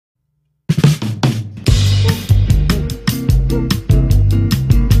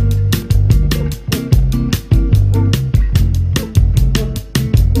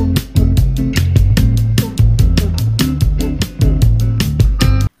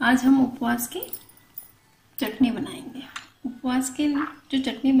आज हम उपवास की चटनी बनाएंगे। उपवास के जो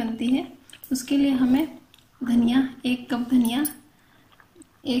चटनी बनती है उसके लिए हमें धनिया, 1 कप धनिया,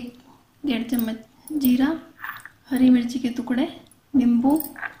 1-1.5 चम्मच जीरा, हरी मिर्ची के टुकड़े, नींबू,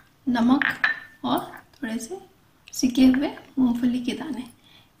 नमक और थोड़े से सिके हुए मूंगफली के दाने,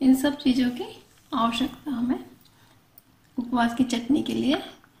 इन सब चीज़ों की आवश्यकता हमें उपवास की चटनी के लिए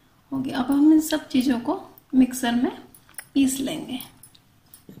होगी। अब हम इन सब चीज़ों को मिक्सर में पीस लेंगे।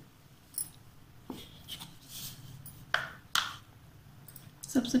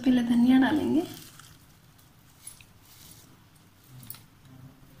 सबसे पहले धनिया डालेंगे,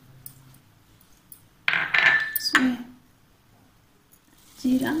 इसमें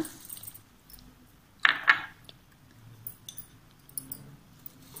जीरा,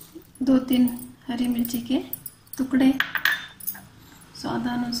 दो 3 हरी मिर्ची के टुकड़े,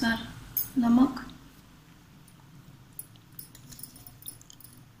 स्वादानुसार नमक,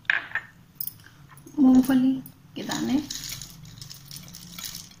 मूंगफली के दाने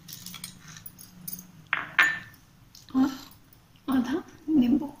और आधा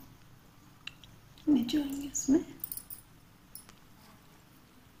नींबू निचोड़ेंगे इसमें।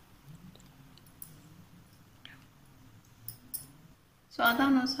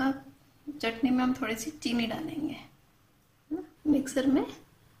 स्वादानुसार चटनी में हम थोड़ी सी चीनी डालेंगे। मिक्सर में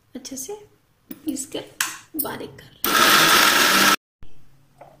अच्छे से पीस कर बारीक कर लेंगे।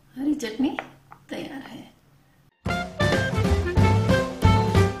 हरी चटनी